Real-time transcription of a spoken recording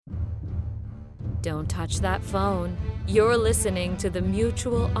Don't touch that phone. You're listening to the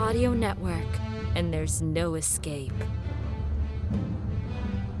Mutual Audio Network, and there's no escape.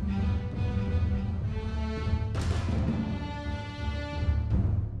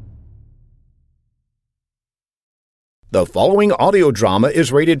 The following audio drama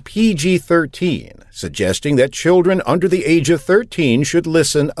is rated PG-13, suggesting that children under the age of 13 should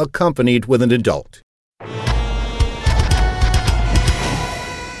listen accompanied with an adult.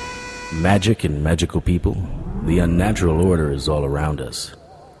 Magic and magical people, the unnatural order is all around us.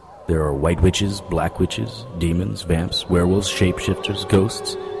 There are white witches, black witches, demons, vamps, werewolves, shapeshifters,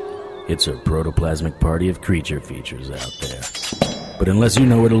 ghosts. It's a protoplasmic party of creature features out there. But unless you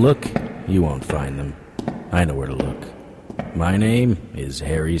know where to look, you won't find them. I know where to look. My name is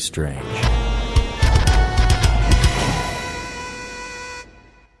Harry Strange.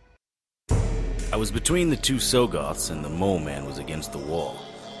 I was between the two Sogoths, and the Mole Man was against the wall.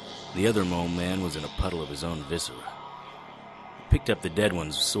 The other Mole Man was in a puddle of his own viscera. I picked up the dead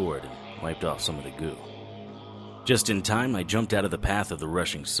one's sword and wiped off some of the goo. Just in time, I jumped out of the path of the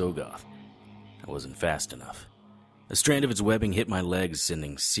rushing Sogoth. I wasn't fast enough. A strand of its webbing hit my legs,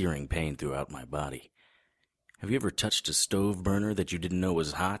 sending searing pain throughout my body. Have you ever touched a stove burner that you didn't know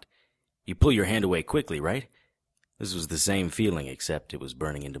was hot? You pull your hand away quickly, right? This was the same feeling, except it was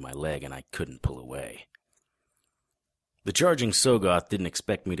burning into my leg and I couldn't pull away. The charging Sogoth didn't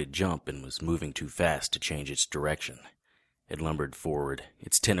expect me to jump and was moving too fast to change its direction. It lumbered forward,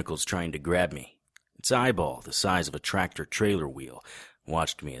 its tentacles trying to grab me. Its eyeball, the size of a tractor trailer wheel,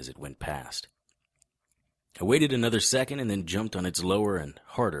 watched me as it went past. I waited another second and then jumped on its lower and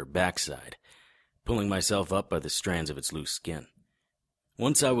harder backside, pulling myself up by the strands of its loose skin.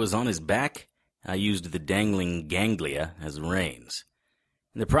 Once I was on his back, I used the dangling ganglia as reins.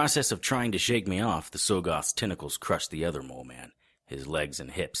 In the process of trying to shake me off, the Sogoth's tentacles crushed the other Mole Man, his legs and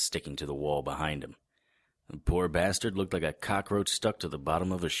hips sticking to the wall behind him. The poor bastard looked like a cockroach stuck to the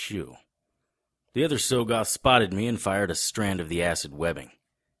bottom of a shoe. The other Sogoth spotted me and fired a strand of the acid webbing.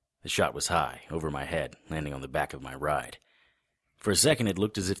 The shot was high, over my head, landing on the back of my ride. For a second, it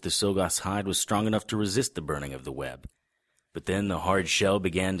looked as if the Sogoth's hide was strong enough to resist the burning of the web. But then the hard shell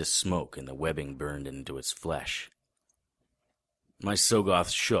began to smoke, and the webbing burned into its flesh. My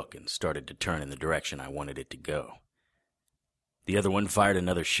Sogoth shook and started to turn in the direction I wanted it to go. The other one fired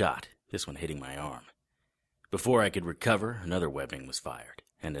another shot, this one hitting my arm. Before I could recover, another webbing was fired,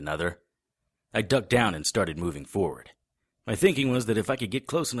 and another. I ducked down and started moving forward. My thinking was that if I could get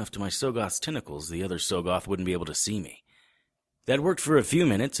close enough to my Sogoth's tentacles, the other Sogoth wouldn't be able to see me. That worked for a few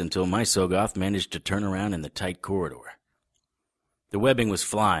minutes until my Sogoth managed to turn around in the tight corridor. The webbing was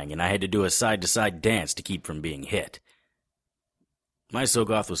flying, and I had to do a side-to-side dance to keep from being hit. My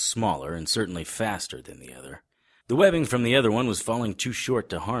Sogoth was smaller and certainly faster than the other. The webbing from the other one was falling too short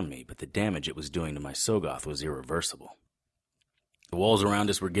to harm me, but the damage it was doing to my Sogoth was irreversible. The walls around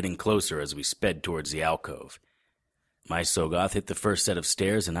us were getting closer as we sped towards the alcove. My Sogoth hit the first set of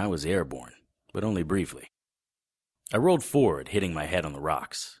stairs, and I was airborne, but only briefly. I rolled forward, hitting my head on the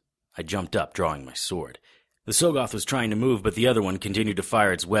rocks. I jumped up, drawing my sword. The Sogoth was trying to move, but the other one continued to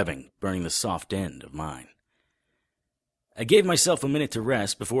fire its webbing, burning the soft end of mine. I gave myself a minute to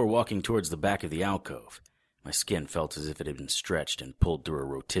rest before walking towards the back of the alcove. My skin felt as if it had been stretched and pulled through a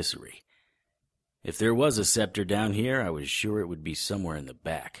rotisserie. If there was a scepter down here, I was sure it would be somewhere in the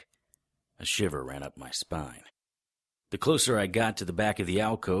back. A shiver ran up my spine. The closer I got to the back of the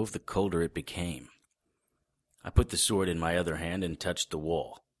alcove, the colder it became. I put the sword in my other hand and touched the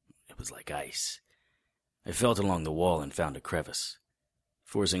wall. It was like ice. I felt along the wall and found a crevice,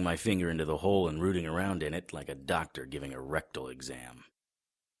 forcing my finger into the hole and rooting around in it like a doctor giving a rectal exam.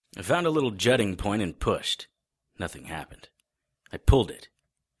 I found a little jutting point and pushed. Nothing happened. I pulled it.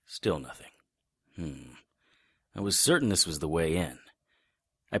 Still nothing. I was certain this was the way in.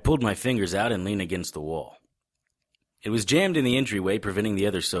 I pulled my fingers out and leaned against the wall. It was jammed in the entryway, preventing the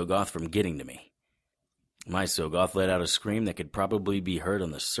other Sogoth from getting to me. My Sogoth let out a scream that could probably be heard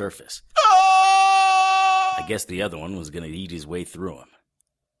on the surface. I guess the other one was going to eat his way through him.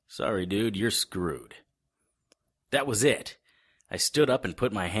 Sorry, dude, you're screwed. That was it. I stood up and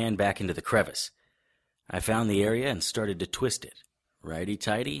put my hand back into the crevice. I found the area and started to twist it.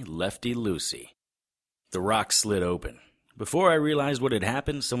 Righty-tighty, lefty-loosey. The rock slid open. Before I realized what had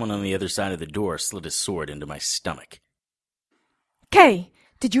happened, someone on the other side of the door slid a sword into my stomach. Kay,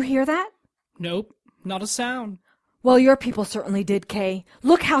 did you hear that? Nope, not a sound. Well, your people certainly did, Kay.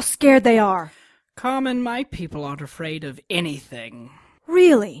 Look how scared they are. Common, my people aren't afraid of anything.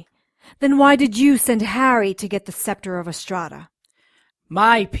 Really? Then why did you send Harry to get the scepter of Estrada?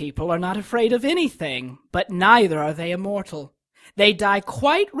 My people are not afraid of anything, but neither are they immortal. They die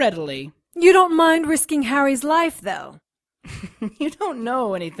quite readily. You don't mind risking Harry's life, though. You don't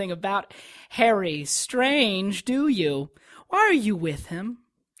know anything about Harry Strange, do you? Why are you with him?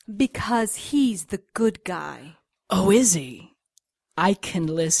 Because he's the good guy. Oh, is he? I can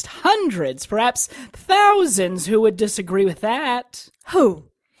list hundreds, perhaps thousands, who would disagree with that. Who?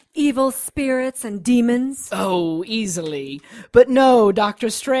 Evil spirits and demons? Oh, easily. But no, Dr.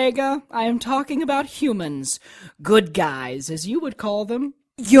 Strega, I am talking about humans. Good guys, as you would call them.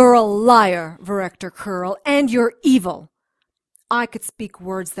 You're a liar, Virector Curl, and you're evil. I could speak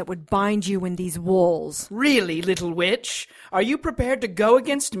words that would bind you in these walls. Really, little witch? Are you prepared to go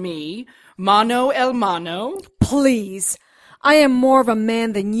against me, mano el mano? Please. I am more of a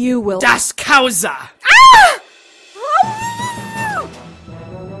man than you will. Das Causa! Ah!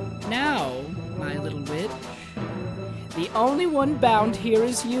 Now, my little witch, the only one bound here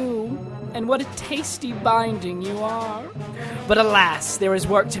is you, and what a tasty binding you are. But alas, there is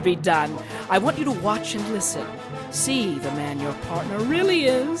work to be done. I want you to watch and listen. See the man your partner really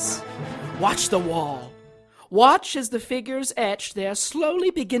is. Watch the wall. Watch as the figures etched there slowly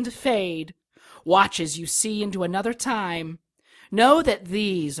begin to fade. Watch as you see into another time. Know that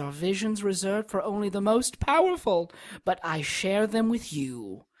these are visions reserved for only the most powerful, but I share them with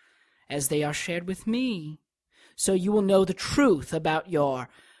you, as they are shared with me, so you will know the truth about your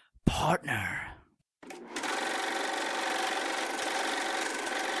partner.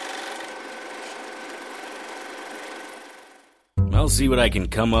 I'll see what I can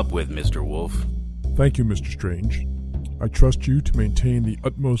come up with, Mr. Wolf. Thank you, Mr. Strange. I trust you to maintain the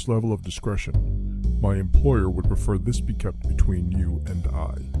utmost level of discretion. My employer would prefer this be kept between you and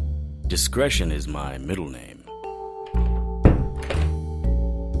I. Discretion is my middle name.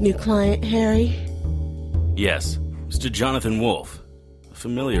 New client, Harry? Yes, Mr. Jonathan Wolf, a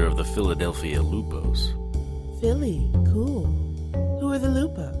familiar of the Philadelphia Lupos. Philly, cool. Who are the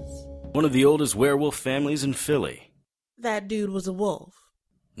Lupos? One of the oldest werewolf families in Philly. That dude was a wolf.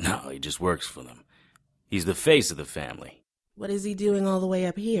 No, he just works for them. He's the face of the family. What is he doing all the way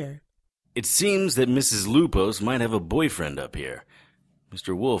up here? It seems that Mrs. Lupos might have a boyfriend up here.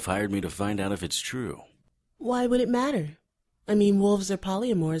 Mr. Wolf hired me to find out if it's true. Why would it matter? I mean, wolves are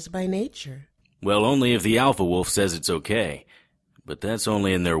polyamorous by nature. Well, only if the alpha wolf says it's okay. But that's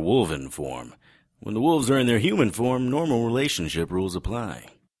only in their wolven form. When the wolves are in their human form, normal relationship rules apply.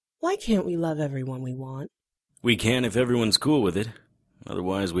 Why can't we love everyone we want? We can if everyone's cool with it.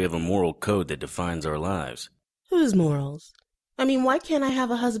 Otherwise, we have a moral code that defines our lives. Whose morals? I mean, why can't I have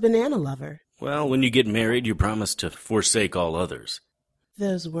a husband and a lover? Well, when you get married, you promise to forsake all others.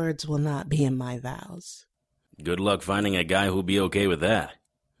 Those words will not be in my vows. Good luck finding a guy who'll be okay with that.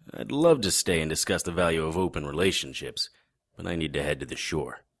 I'd love to stay and discuss the value of open relationships, but I need to head to the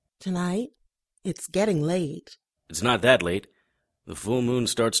shore. Tonight? It's getting late. It's not that late. The full moon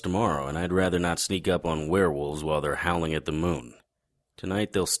starts tomorrow, and I'd rather not sneak up on werewolves while they're howling at the moon.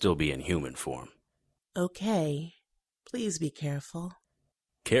 Tonight they'll still be in human form. Okay. Please be careful.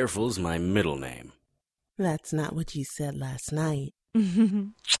 Careful's my middle name. That's not what you said last night.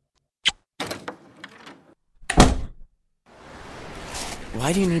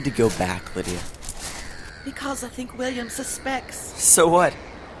 Why do you need to go back, Lydia? Because I think William suspects. So what?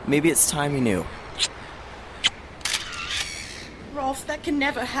 Maybe it's time he knew. Rolf, that can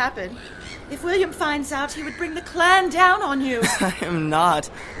never happen. If William finds out, he would bring the clan down on you. I am not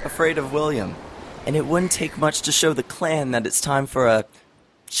afraid of William. And it wouldn't take much to show the clan that it's time for a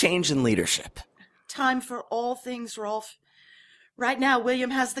change in leadership. Time for all things, Rolf. Right now,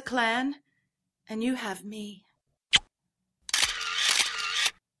 William has the clan, and you have me.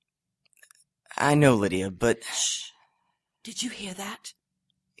 I know, Lydia, but... Shh. Did you hear that?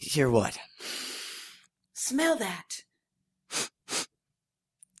 Hear what? Smell that.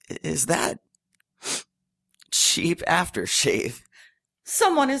 Is that cheap aftershave?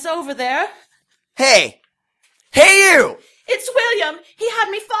 Someone is over there. Hey! Hey, you! It's William! He had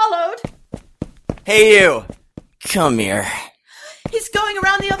me followed! Hey, you! Come here. He's going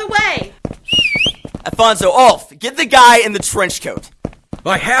around the other way! Alfonso, Ulf, get the guy in the trench coat.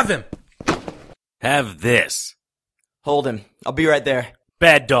 I have him! Have this. Hold him. I'll be right there.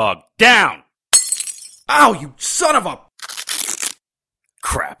 Bad dog, down! Ow, you son of a...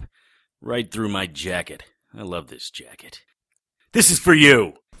 Crap. Right through my jacket. I love this jacket. This is for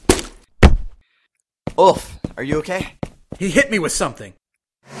you! Ulf, are you okay? He hit me with something.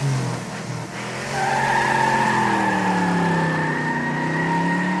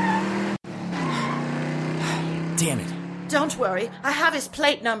 Damn it. Don't worry, I have his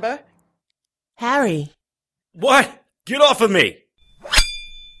plate number. Harry. What? Get off of me!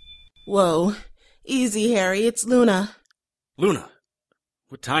 Whoa. Easy, Harry. It's Luna. Luna,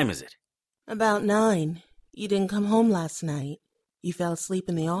 what time is it? About 9. You didn't come home last night. You fell asleep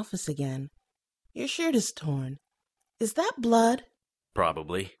in the office again. Your shirt is torn. Is that blood?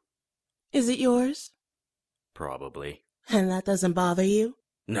 Probably. Is it yours? Probably. And that doesn't bother you?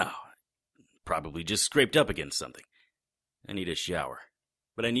 No. Probably just scraped up against something. I need a shower.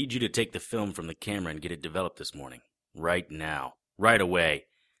 But I need you to take the film from the camera and get it developed this morning. Right now. Right away.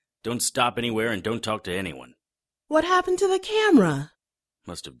 Don't stop anywhere and don't talk to anyone. What happened to the camera?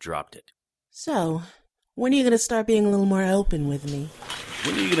 Must have dropped it. So, when are you going to start being a little more open with me?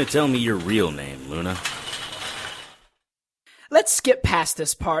 When are you going to tell me your real name, Luna? Let's skip past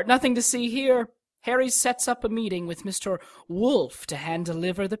this part. Nothing to see here. Harry sets up a meeting with Mr. Wolf to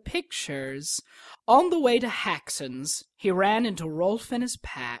hand-deliver the pictures. On the way to Haxon's, he ran into Rolf and his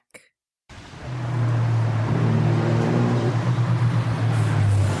pack.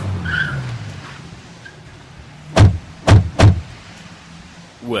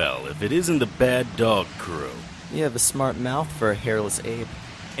 Well, if it isn't the Bad Dog Crew. You have a smart mouth for a hairless ape.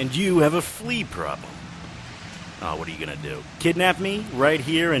 And you have a flea problem. Oh, what are you gonna do? Kidnap me? Right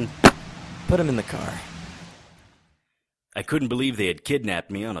here and... Put him in the car. I couldn't believe they had kidnapped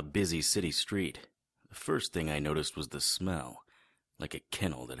me on a busy city street. The first thing I noticed was the smell. Like a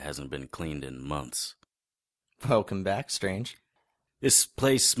kennel that hasn't been cleaned in months. Welcome back, Strange. This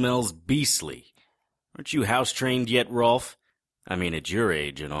place smells beastly. Aren't you house-trained yet, Rolf? I mean, at your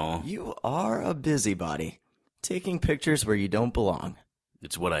age and all. You are a busybody. Taking pictures where you don't belong.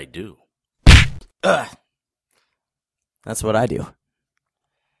 It's what I do. Ugh. That's what I do.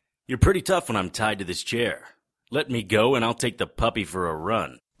 You're pretty tough when I'm tied to this chair. Let me go and I'll take the puppy for a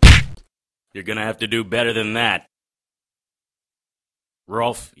run. You're gonna have to do better than that.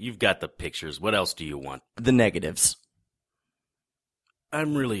 Rolf, you've got the pictures. What else do you want? The negatives.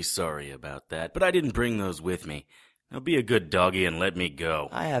 I'm really sorry about that, but I didn't bring those with me. Now be a good doggy and let me go.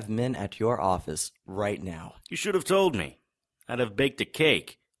 I have men at your office right now. You should have told me. I'd have baked a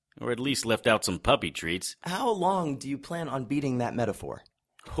cake, or at least left out some puppy treats. How long do you plan on beating that metaphor?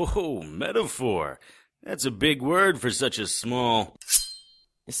 Oh, metaphor. That's a big word for such a small...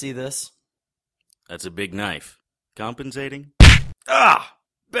 You see this? That's a big knife. Compensating? Ah!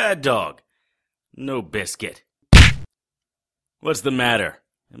 Bad dog. No biscuit. What's the matter?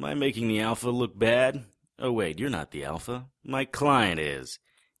 Am I making the alpha look bad? Oh wait, you're not the alpha. My client is.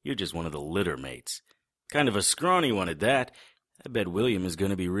 You're just one of the litter mates. Kind of a scrawny one at that. I bet William is going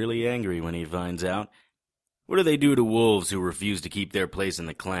to be really angry when he finds out. What do they do to wolves who refuse to keep their place in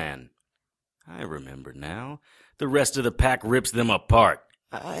the clan? I remember now. The rest of the pack rips them apart.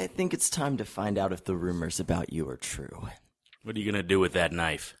 I think it's time to find out if the rumors about you are true. What are you going to do with that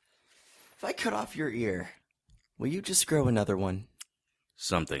knife? If I cut off your ear, will you just grow another one?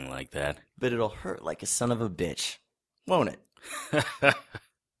 Something like that. But it'll hurt like a son of a bitch, won't it? What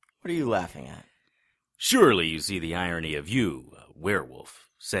are you laughing at? Surely you see the irony of you, a werewolf,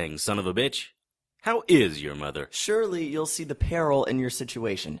 saying son of a bitch? How is your mother? Surely you'll see the peril in your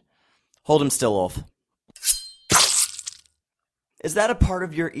situation. Hold him still, Ulf. Is that a part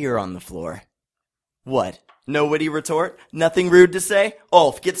of your ear on the floor? What? No witty retort? Nothing rude to say?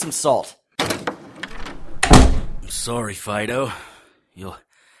 Ulf, get some salt. I'm sorry, Fido. You'll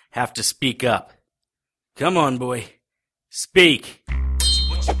have to speak up. Come on, boy. Speak.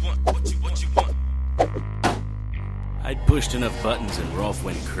 What you want? I'd pushed enough buttons and Rolf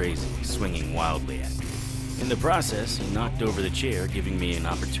went crazy, swinging wildly at me. In the process, he knocked over the chair, giving me an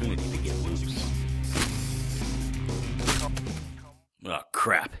opportunity to get loose. Oh,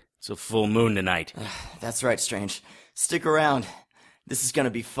 crap. It's a full moon tonight. That's right, Strange. Stick around. This is gonna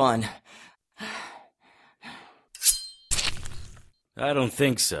be fun. I don't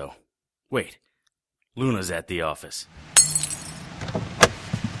think so. Wait. Luna's at the office.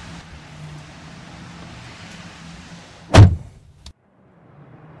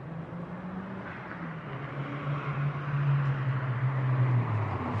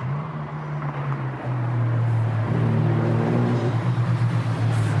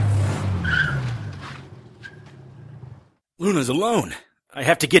 Luna's alone. I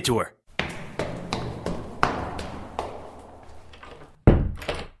have to get to her.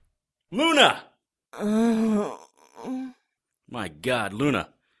 Luna! My God, Luna.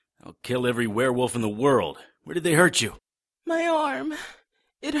 I'll kill every werewolf in the world. Where did they hurt you? My arm.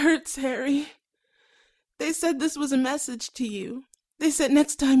 It hurts, Harry. They said this was a message to you. They said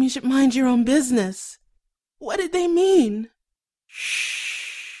next time you should mind your own business. What did they mean?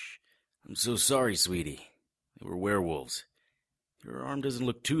 Shh. I'm so sorry, sweetie. They were werewolves. Your arm doesn't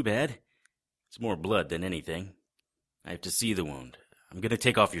look too bad. It's more blood than anything. I have to see the wound. I'm going to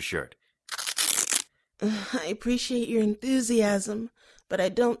take off your shirt. I appreciate your enthusiasm, but I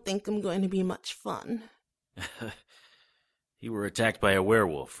don't think I'm going to be much fun. You were attacked by a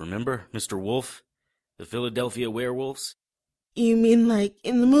werewolf, remember, Mr. Wolf? The Philadelphia werewolves? You mean like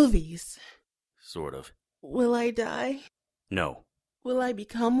in the movies? Sort of. Will I die? No. Will I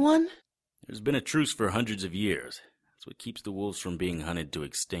become one? There's been a truce for hundreds of years. That's what keeps the wolves from being hunted to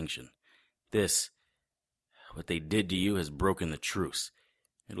extinction. What they did to you has broken the truce.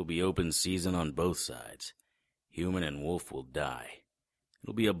 It'll be open season on both sides. Human and wolf will die.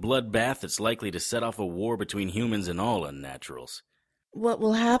 It'll be a bloodbath that's likely to set off a war between humans and all unnaturals. What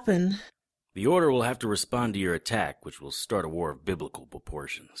will happen? The Order will have to respond to your attack, which will start a war of biblical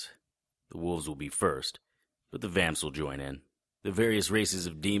proportions. The wolves will be first, but the vamps will join in. The various races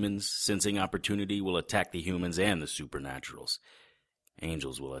of demons, sensing opportunity, will attack the humans and the supernaturals.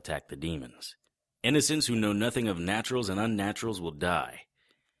 Angels will attack the demons. Innocents who know nothing of naturals and unnaturals will die.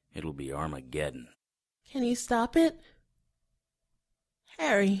 It'll be Armageddon. Can you stop it?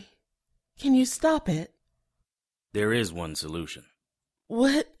 Harry, can you stop it? There is one solution.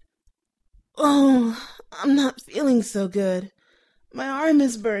 What? Oh, I'm not feeling so good. My arm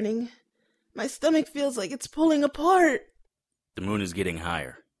is burning. My stomach feels like it's pulling apart. The moon is getting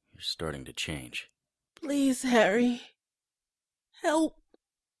higher. You're starting to change. Please, Harry. Help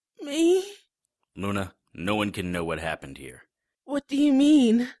me. Luna, no one can know what happened here. What do you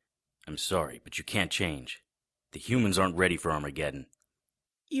mean? I'm sorry, but you can't change. The humans aren't ready for Armageddon.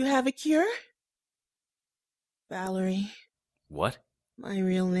 You have a cure? Valerie. What? My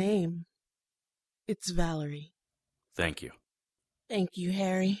real name. It's Valerie. Thank you. Thank you,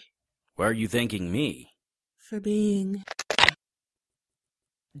 Harry. Why are you thanking me? For being...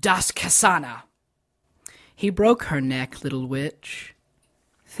 Das Kasana. He broke her neck, little witch.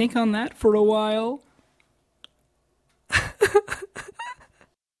 Think on that for a while.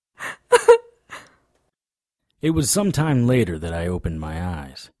 It was some time later that I opened my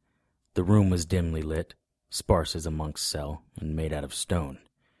eyes. The room was dimly lit, sparse as a monk's cell, and made out of stone.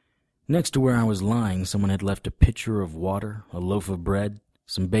 Next to where I was lying, someone had left a pitcher of water, a loaf of bread,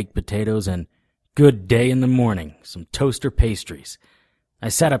 some baked potatoes, and, good day in the morning, some toaster pastries. I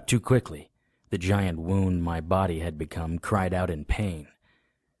sat up too quickly. The giant wound my body had become cried out in pain.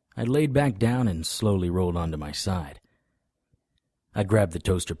 I laid back down and slowly rolled onto my side. I grabbed the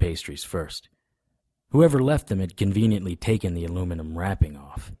toaster pastries first. Whoever left them had conveniently taken the aluminum wrapping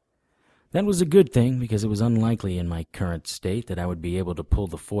off. That was a good thing, because it was unlikely in my current state that I would be able to pull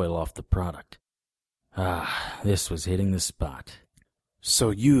the foil off the product. This was hitting the spot.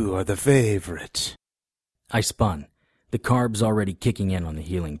 So you are the favorite. I spun, the carbs already kicking in on the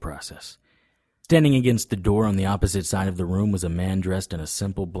healing process. Standing against the door on the opposite side of the room was a man dressed in a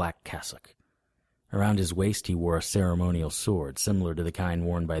simple black cassock. Around his waist he wore a ceremonial sword, similar to the kind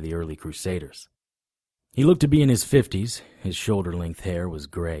worn by the early Crusaders. He looked to be in his 50s. His shoulder-length hair was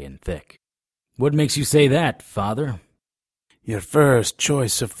gray and thick. What makes you say that, Father? Your first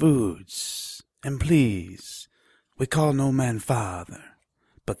choice of foods. And please, we call no man father,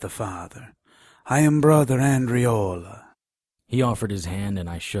 but the Father. I am Brother Andriola. He offered his hand and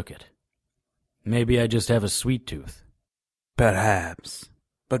I shook it. Maybe I just have a sweet tooth. Perhaps.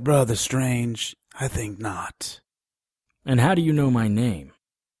 But Brother Strange, I think not. And how do you know my name?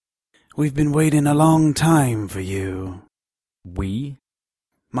 We've been waiting a long time for you. We?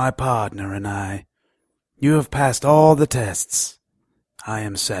 My partner and I. You have passed all the tests. I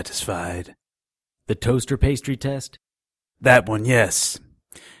am satisfied. The toaster pastry test? That one, yes.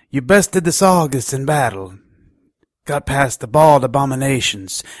 You bested the Saugus in battle, got past the bald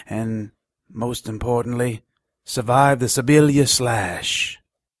abominations, and, most importantly, survived the Sibylla Slash.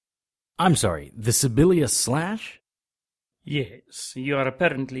 I'm sorry, the Sibylla Slash? Yes, you are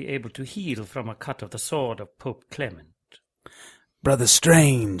apparently able to heal from a cut of the sword of Pope Clement. Brother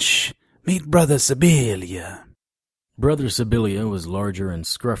Strange, meet Brother Sibylla. Brother Sibylla was larger and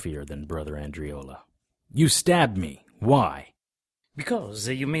scruffier than Brother Andriola. You stabbed me. Why? Because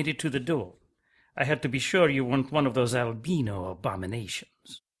you made it to the door. I had to be sure you weren't one of those albino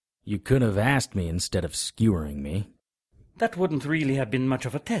abominations. You could have asked me instead of skewering me. That wouldn't really have been much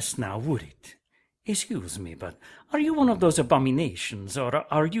of a test now, would it? Excuse me, but are you one of those abominations, or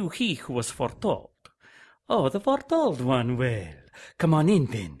are you he who was foretold? Oh, the foretold one, well. Come on in,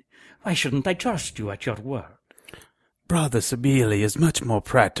 then. Why shouldn't I trust you at your word? Brother Sibylla is much more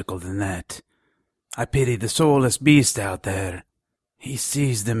practical than that. I pity the soulless beast out there. He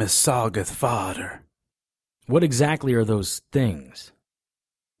sees them as Sargoth fodder. What exactly are those things?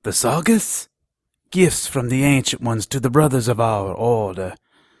 The Sargoths? Gifts from the Ancient Ones to the brothers of our order.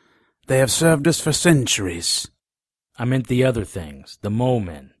 They have served us for centuries. I meant the other things, the mole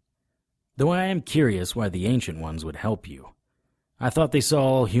men. Though I am curious why the Ancient Ones would help you. I thought they saw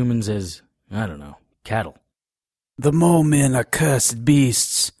all humans as, I don't know, cattle. The mole men are cursed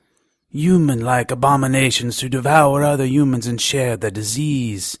beasts, human-like abominations who devour other humans and share their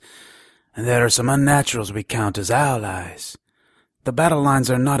disease. And there are some unnaturals we count as allies. The battle lines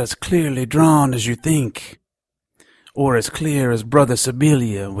are not as clearly drawn as you think, or as clear as Brother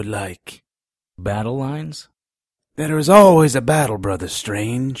Sibilia would like. Battle lines? There is always a battle, Brother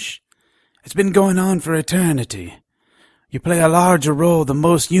Strange. It's been going on for eternity. You play a larger role than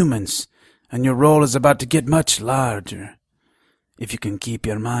most humans, and your role is about to get much larger, if you can keep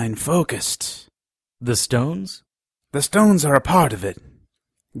your mind focused. The stones? The stones are a part of it.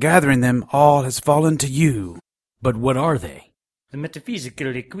 Gathering them all has fallen to you. But what are they? The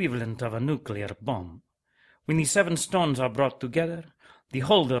metaphysical equivalent of a nuclear bomb. When the 7 stones are brought together, the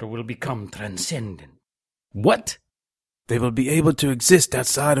holder will become transcendent. What? They will be able to exist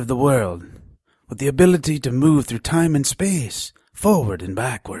outside of the world, with the ability to move through time and space, forward and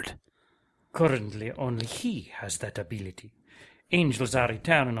backward. Currently, only he has that ability. Angels are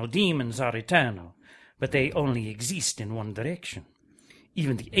eternal, demons are eternal, but they only exist in one direction.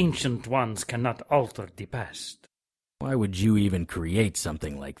 Even the ancient ones cannot alter the past. Why would you even create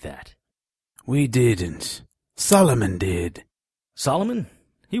something like that? We didn't. Solomon did. Solomon?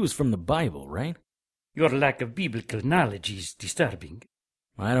 He was from the Bible, right? Your lack of biblical knowledge is disturbing.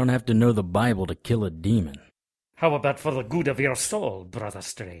 I don't have to know the Bible to kill a demon. How about for the good of your soul, Brother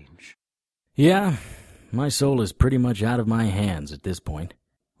Strange? Yeah, my soul is pretty much out of my hands at this point.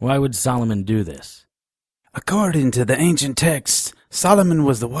 Why would Solomon do this? According to the ancient texts, Solomon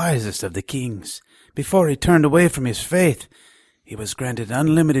was the wisest of the kings. Before he turned away from his faith, he was granted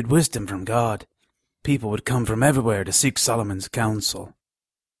unlimited wisdom from God. People would come from everywhere to seek Solomon's counsel.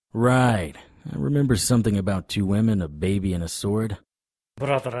 Right. I remember something about 2 women, a baby, and a sword.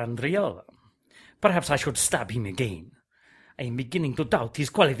 Brother Andriola, perhaps I should stab him again. I am beginning to doubt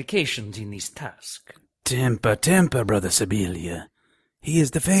his qualifications in this task. Temper, Brother Sibilia. He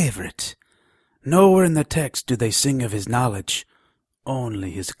is the favorite. Nowhere in the text do they sing of his knowledge,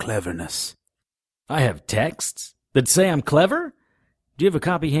 only his cleverness. I have texts that say I'm clever? Do you have a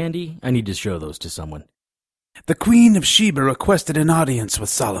copy handy? I need to show those to someone. The Queen of Sheba requested an audience with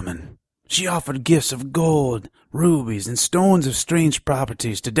Solomon. She offered gifts of gold, rubies, and stones of strange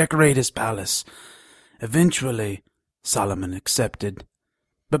properties to decorate his palace. Eventually, Solomon accepted.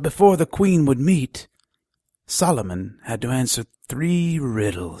 But before the queen would meet, Solomon had to answer 3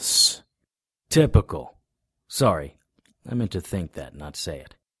 riddles. Typical. Sorry, I meant to think that, not say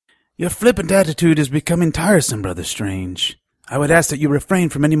it. Your flippant attitude is becoming tiresome, Brother Strange. I would ask that you refrain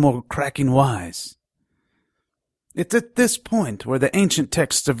from any more cracking wise. It's at this point where the ancient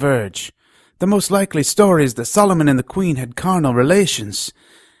texts diverge. The most likely story is that Solomon and the queen had carnal relations.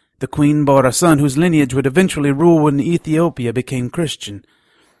 The queen bore a son whose lineage would eventually rule when Ethiopia became Christian.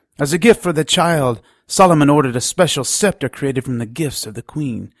 As a gift for the child, Solomon ordered a special scepter created from the gifts of the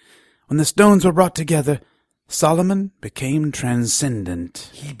queen. When the stones were brought together, Solomon became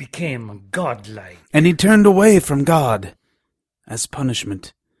transcendent. He became godlike. And he turned away from God. As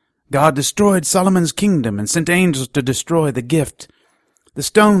punishment, God destroyed Solomon's kingdom and sent angels to destroy the gift. The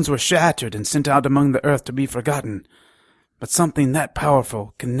stones were shattered and sent out among the earth to be forgotten. But something that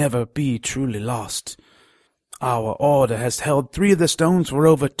powerful can never be truly lost. Our order has held 3 of the stones for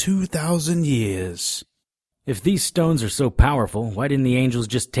over 2,000 years. If these stones are so powerful, why didn't the angels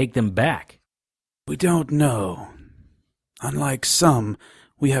just take them back? We don't know. Unlike some,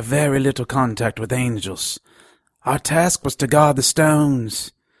 we have very little contact with angels. Our task was to guard the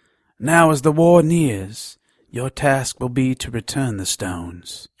stones. Now as the war nears, your task will be to return the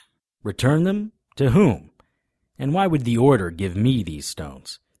stones. Return them? To whom? And why would the Order give me these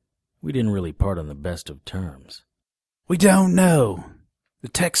stones? We didn't really part on the best of terms. We don't know. The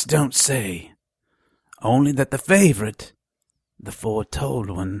texts don't say. Only that the favorite, the foretold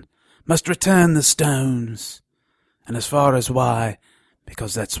one, must return the stones. And as far as why,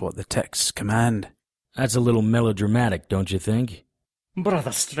 because that's what the texts command. That's a little melodramatic, don't you think?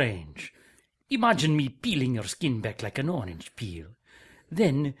 Brother Strange, imagine me peeling your skin back like an orange peel.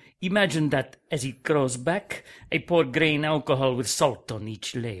 Then imagine that as it grows back, I pour grain alcohol with salt on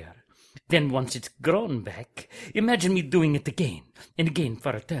each layer. Then once it's grown back, imagine me doing it again and again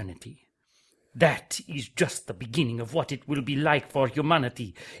for eternity. That is just the beginning of what it will be like for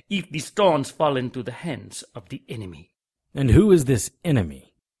humanity if the stones fall into the hands of the enemy. And who is this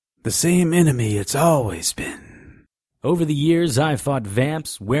enemy? The same enemy it's always been. Over the years, I've fought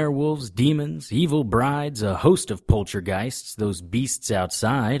vamps, werewolves, demons, evil brides, a host of poltergeists, those beasts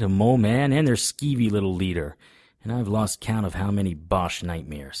outside, a mole man, and their skeevy little leader. And I've lost count of how many Bosch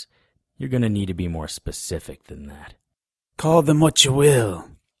nightmares. You're gonna need to be more specific than that. Call them what you will,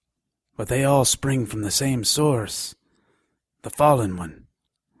 but they all spring from the same source. The Fallen One.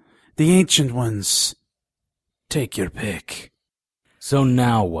 The Ancient Ones. Take your pick. So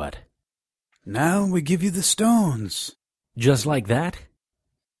now what? Now we give you the stones. Just like that?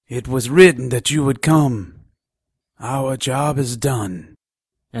 It was written that you would come. Our job is done.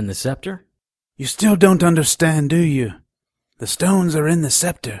 And the scepter? You still don't understand, do you? The stones are in the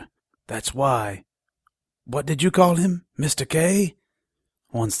scepter. That's why. What did you call him? Mr. K?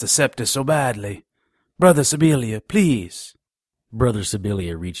 Wants the scepter so badly. Brother Sibilia, please. Brother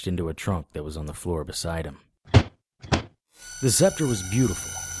Sibilia reached into a trunk that was on the floor beside him. The scepter was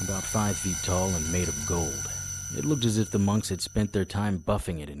beautiful, about 5 feet tall and made of gold. It looked as if the monks had spent their time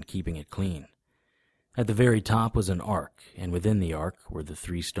buffing it and keeping it clean. At the very top was an ark, and within the ark were the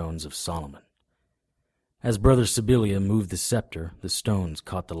 3 stones of Solomon. As Brother Sibilia moved the scepter, the stones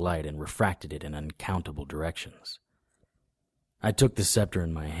caught the light and refracted it in uncountable directions. I took the scepter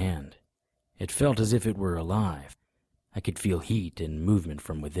in my hand. It felt as if it were alive. I could feel heat and movement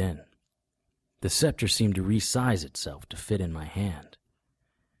from within. The scepter seemed to resize itself to fit in my hand.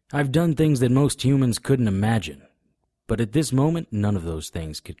 I've done things that most humans couldn't imagine, but at this moment none of those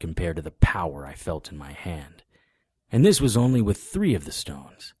things could compare to the power I felt in my hand. And this was only with 3 of the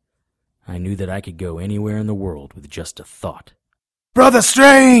stones. I knew that I could go anywhere in the world with just a thought. Brother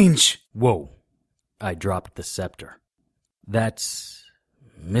Strange! Whoa. I dropped the scepter. That's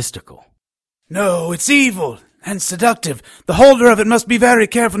mystical. No, it's evil and seductive. The holder of it must be very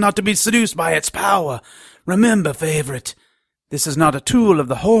careful not to be seduced by its power. Remember, favorite, this is not a tool of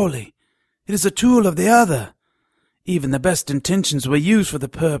the holy. It is a tool of the other. Even the best intentions were used for the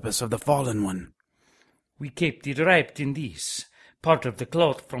purpose of the Fallen One. We kept it wrapped in this, part of the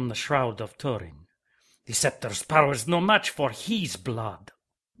cloth from the shroud of Turin. The scepter's power is no match for his blood.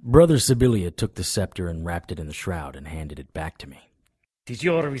 Brother Sibilia took the scepter and wrapped it in the shroud and handed it back to me. It is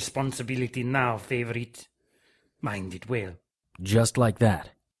your responsibility now, favorite. Mind it well. Just like that.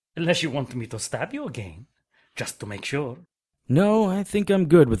 Unless you want me to stab you again, just to make sure. No, I think I'm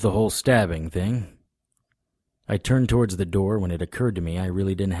good with the whole stabbing thing. I turned towards the door when it occurred to me I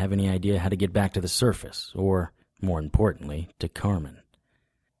really didn't have any idea how to get back to the surface, or, more importantly, to Carmen.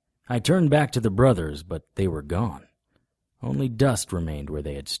 I turned back to the brothers, but they were gone. Only dust remained where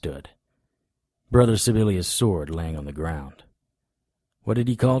they had stood. Brother Sibilia's sword laying on the ground. What had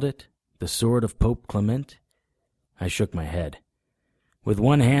he called it? The sword of Pope Clement? I shook my head. With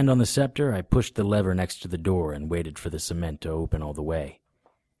one hand on the scepter, I pushed the lever next to the door and waited for the cement to open all the way.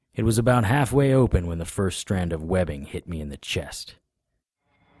 It was about halfway open when the first strand of webbing hit me in the chest.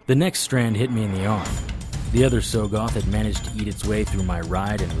 The next strand hit me in the arm. The other Sogoth had managed to eat its way through my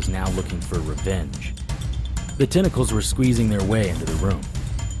ride and was now looking for revenge. The tentacles were squeezing their way into the room.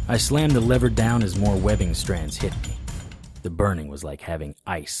 I slammed the lever down as more webbing strands hit me. The burning was like having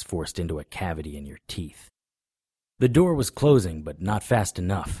ice forced into a cavity in your teeth. The door was closing, but not fast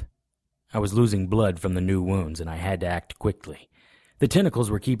enough. I was losing blood from the new wounds, and I had to act quickly. The tentacles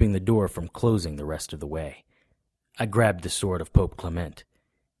were keeping the door from closing the rest of the way. I grabbed the sword of Pope Clement.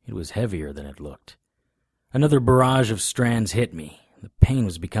 It was heavier than it looked. Another barrage of strands hit me. The pain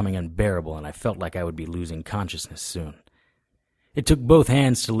was becoming unbearable, and I felt like I would be losing consciousness soon. It took both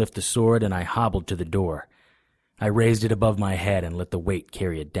hands to lift the sword, and I hobbled to the door. I raised it above my head and let the weight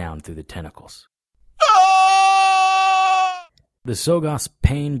carry it down through the tentacles. The Sogoth's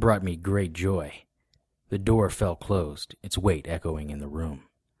pain brought me great joy. The door fell closed, its weight echoing in the room.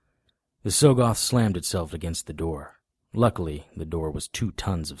 The Sogoth slammed itself against the door. Luckily, the door was 2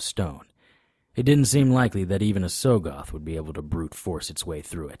 tons of stone. It didn't seem likely that even a Sogoth would be able to brute force its way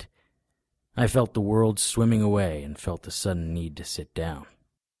through it. I felt the world swimming away and felt the sudden need to sit down.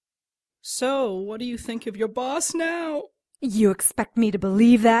 So, what do you think of your boss now? You expect me to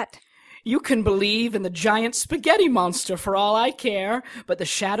believe that? You can believe in the giant spaghetti monster for all I care, but the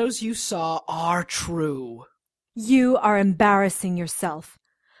shadows you saw are true. You are embarrassing yourself.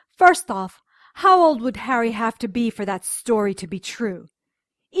 First off, how old would Harry have to be for that story to be true?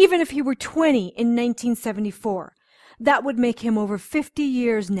 Even if he were 20 in 1974, that would make him over 50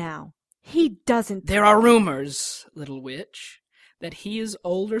 years now. He doesn't... There are rumors, little witch, that he is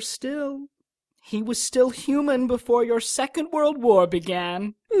older still. He was still human before your Second World War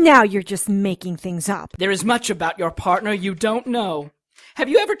began. Now you're just making things up. There is much about your partner you don't know. Have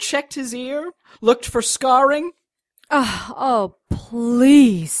you ever checked his ear? Looked for scarring? Oh,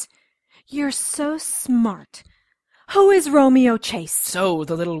 please. You're so smart. Who is Romeo Chase? So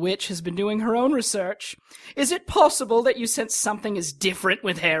the little witch has been doing her own research. Is it possible that you sense something is different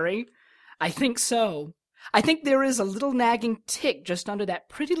with Harry? I think so. I think there is a little nagging tick just under that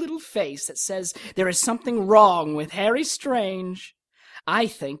pretty little face that says there is something wrong with Harry Strange. I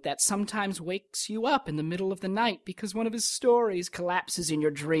think that sometimes wakes you up in the middle of the night because one of his stories collapses in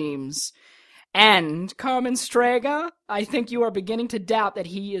your dreams. And, Carmen Strega, I think you are beginning to doubt that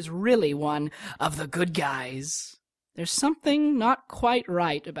he is really one of the good guys. There's something not quite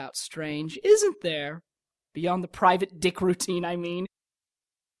right about Strange, isn't there? Beyond the private dick routine, I mean.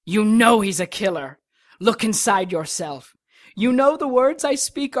 You know he's a killer. Look inside yourself. You know the words I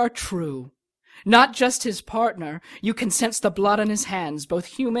speak are true. Not just his partner, you can sense the blood on his hands, both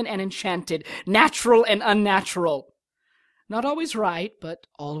human and enchanted, natural and unnatural. Not always right, but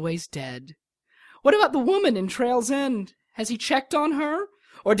always dead. What about the woman in Trail's End? Has he checked on her?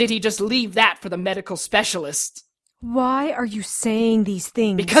 Or did he just leave that for the medical specialist? Why are you saying these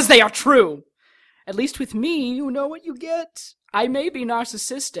things? Because they are true. At least with me, you know what you get. I may be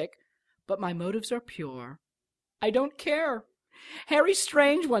narcissistic, but my motives are pure. I don't care. Harry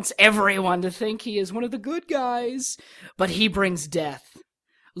Strange wants everyone to think he is one of the good guys, but he brings death.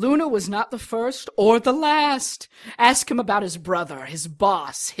 Luna was not the first or the last. Ask him about his brother, his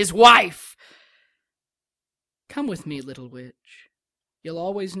boss, his wife. Come with me, little witch. You'll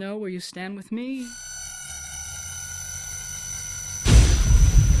always know where you stand with me.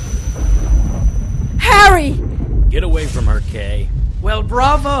 Harry! Get away from her, Kay. Well,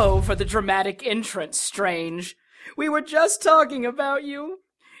 bravo for the dramatic entrance, Strange. We were just talking about you.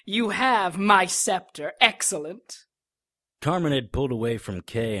 You have my scepter. Excellent. Carmen had pulled away from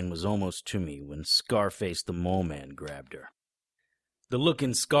Kay and was almost to me when Scarface the Mole Man grabbed her. The look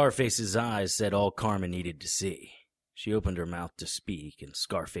in Scarface's eyes said all Carmen needed to see. She opened her mouth to speak, and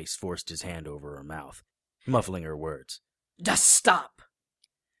Scarface forced his hand over her mouth, muffling her words. Just stop.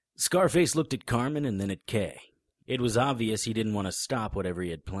 Scarface looked at Carmen and then at Kay. It was obvious he didn't want to stop whatever he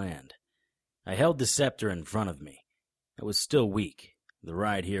had planned. I held the scepter in front of me. I was still weak. The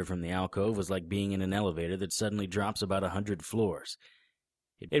ride here from the alcove was like being in an elevator that suddenly drops about 100 floors.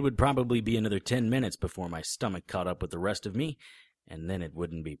 It would probably be another 10 minutes before my stomach caught up with the rest of me, and then it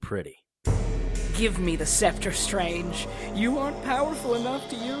wouldn't be pretty. Give me the scepter, Strange. You aren't powerful enough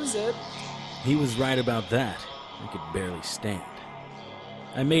to use it. He was right about that. I could barely stand.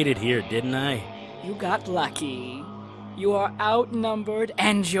 I made it here, didn't I? You got lucky. You are outnumbered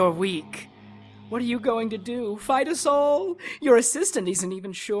and you're weak. What are you going to do? Fight us all? Your assistant isn't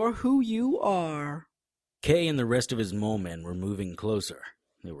even sure who you are. Kay and the rest of his mole men were moving closer.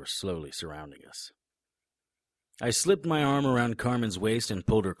 They were slowly surrounding us. I slipped my arm around Carmen's waist and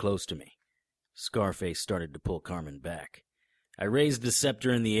pulled her close to me. Scarface started to pull Carmen back. I raised the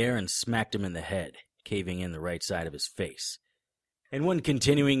scepter in the air and smacked him in the head, caving in the right side of his face. In one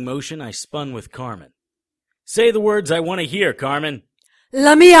continuing motion, I spun with Carmen. Say the words I want to hear, Carmen.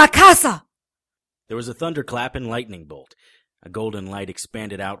 La mia casa! There was a thunderclap and lightning bolt. A golden light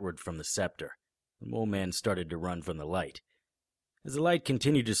expanded outward from the scepter. The mole man started to run from the light. As the light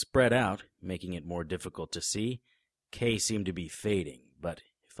continued to spread out, making it more difficult to see, Kay seemed to be fading, but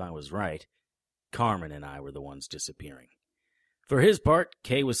if I was right, Carmen and I were the ones disappearing. For his part,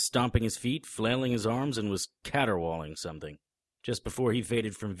 Kay was stomping his feet, flailing his arms, and was caterwauling something. Just before he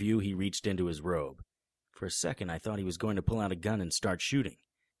faded from view, he reached into his robe. For a second, I thought he was going to pull out a gun and start shooting.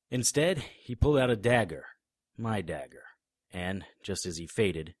 Instead, he pulled out a dagger, my dagger, and, just as he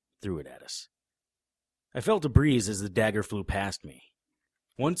faded, threw it at us. I felt a breeze as the dagger flew past me.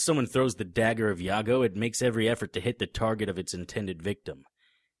 Once someone throws the dagger of Iago, it makes every effort to hit the target of its intended victim.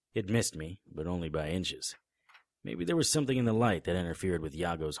 It missed me, but only by inches. Maybe there was something in the light that interfered with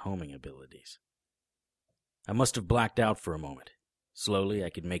Iago's homing abilities. I must have blacked out for a moment. Slowly, I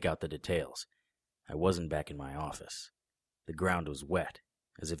could make out the details. I wasn't back in my office. The ground was wet,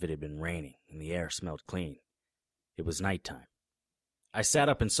 as if it had been raining, and the air smelled clean. It was nighttime. I sat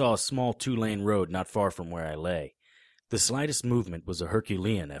up and saw a small 2-lane road not far from where I lay. The slightest movement was a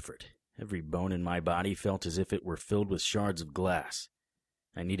Herculean effort. Every bone in my body felt as if it were filled with shards of glass.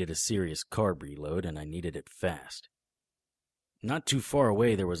 I needed a serious carb reload, and I needed it fast. Not too far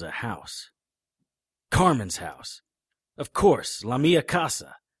away there was a house. Carmen's house. Of course, La Mia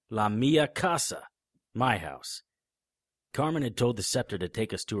Casa. La Mia Casa. My house. Carmen had told the scepter to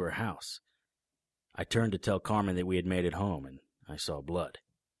take us to her house. I turned to tell Carmen that we had made it home, and I saw blood.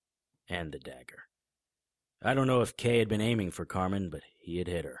 And the dagger. I don't know if Kay had been aiming for Carmen, but he had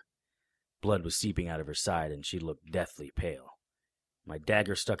hit her. Blood was seeping out of her side, and she looked deathly pale. My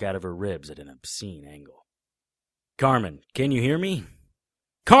dagger stuck out of her ribs at an obscene angle. Carmen, can you hear me?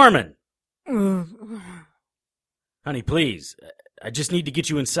 Carmen! Honey, please. I just need to get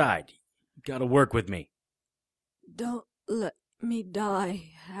you inside. You gotta work with me. Don't let me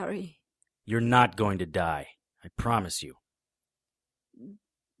die, Harry. You're not going to die. I promise you.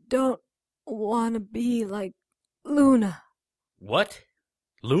 Don't want to be like Luna. What?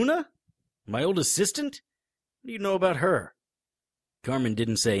 Luna? My old assistant? What do you know about her? Carmen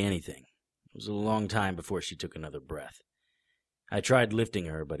didn't say anything. It was a long time before she took another breath. I tried lifting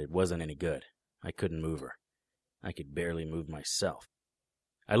her, but it wasn't any good. I couldn't move her. I could barely move myself.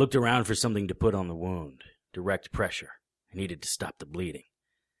 I looked around for something to put on the wound. Direct pressure. I needed to stop the bleeding.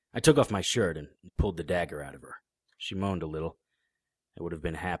 I took off my shirt and pulled the dagger out of her. She moaned a little. I would have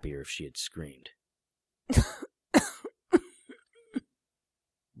been happier if she had screamed.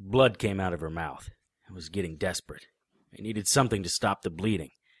 Blood came out of her mouth. I was getting desperate. I needed something to stop the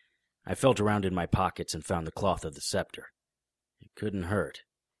bleeding. I felt around in my pockets and found the cloth of the scepter. It couldn't hurt.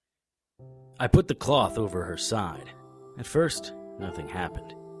 I put the cloth over her side. At first, nothing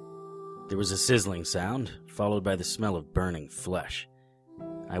happened. There was a sizzling sound, followed by the smell of burning flesh.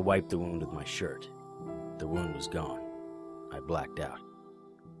 I wiped the wound with my shirt. The wound was gone. I blacked out.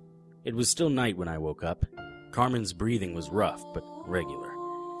 It was still night when I woke up. Carmen's breathing was rough, but regular.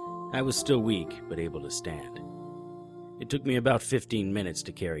 I was still weak, but able to stand. It took me about 15 minutes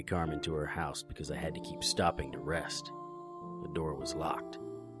to carry Carmen to her house because I had to keep stopping to rest. The door was locked.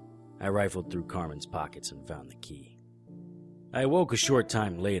 I rifled through Carmen's pockets and found the key. I awoke a short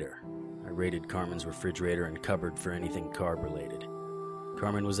time later. I raided Carmen's refrigerator and cupboard for anything carb-related.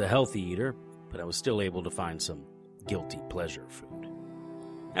 Carmen was a healthy eater, but I was still able to find some guilty pleasure food.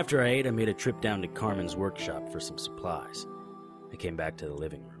 After I ate, I made a trip down to Carmen's workshop for some supplies. I came back to the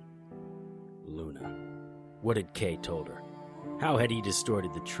living room. Luna. What had Kay told her? How had he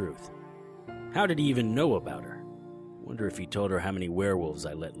distorted the truth? How did he even know about her? I wonder if he told her how many werewolves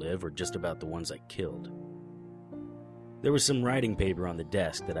I let live or just about the ones I killed. There was some writing paper on the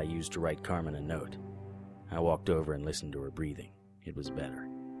desk that I used to write Carmen a note. I walked over and listened to her breathing. It was better.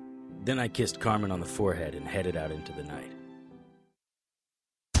 Then I kissed Carmen on the forehead and headed out into the night.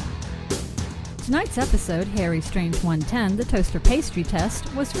 Tonight's episode, Harry Strange 110, The Toaster Pastry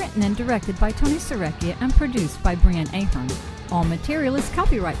Test, was written and directed by Tony Serecchia and produced by Brian Ahern. All material is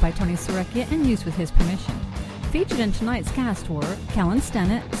copyright by Tony Serecchia and used with his permission. Featured in tonight's cast were Kellen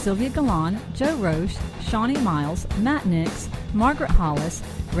Stennett, Sylvia Galan, Joe Roche, Shawnee Miles, Matt Nix, Margaret Hollis,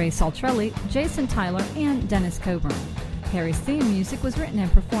 Ray Saltrelli, Jason Tyler, and Dennis Coburn. Harry's theme music was written and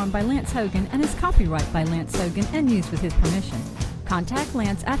performed by Lance Hogan and is copyright by Lance Hogan and used with his permission. Contact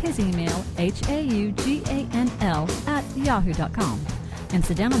Lance at his email, hauganl@yahoo.com.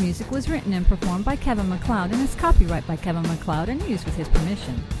 Incidental music was written and performed by Kevin MacLeod and is copyright by Kevin MacLeod and used with his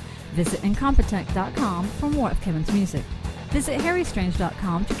permission. Visit Incompetech.com for more of Kevin's music. Visit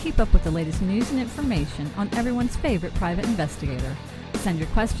HarryStrange.com to keep up with the latest news and information on everyone's favorite private investigator. Send your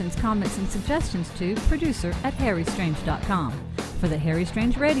questions, comments, and suggestions to producer@HarryStrange.com. For the Harry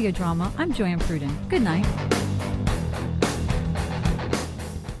Strange radio drama, I'm Joanne Pruden. Good night.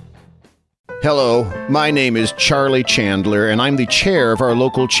 Hello, my name is Charlie Chandler, and I'm the chair of our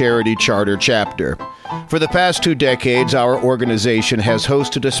local charity charter chapter. For the past 2 decades, our organization has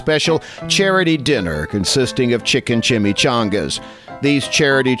hosted a special charity dinner consisting of chicken chimichangas. These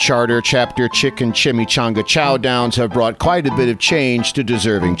charity charter chapter chicken chimichanga chow downs have brought quite a bit of change to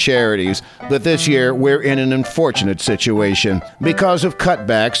deserving charities, but this year we're in an unfortunate situation. Because of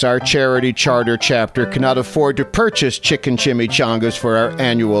cutbacks, our charity charter chapter cannot afford to purchase chicken chimichangas for our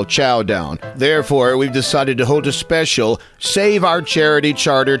annual chow down. Therefore, we've decided to hold a special Save Our Charity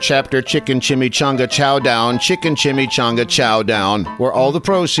Charter Chapter Chicken Chimichanga Chow Down, Chicken Chimichanga Chow Down, where all the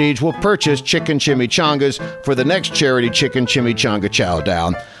proceeds will purchase chicken chimichangas for the next charity chicken chimichanga chow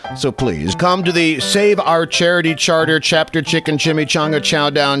down. So please, come to the Save Our Charity Charter Chapter Chicken Chimichanga Chow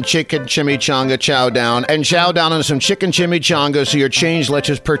Down, Chicken Chimichanga Chow Down, and chow down on some chicken chimichangas so your change lets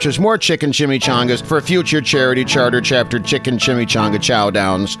us purchase more chicken chimichangas for future Charity Charter Chapter Chicken Chimichanga Chow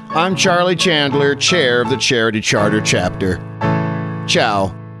Downs. I'm Charlie Chandler, chair of the Charity Charter Chapter.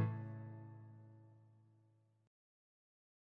 Ciao.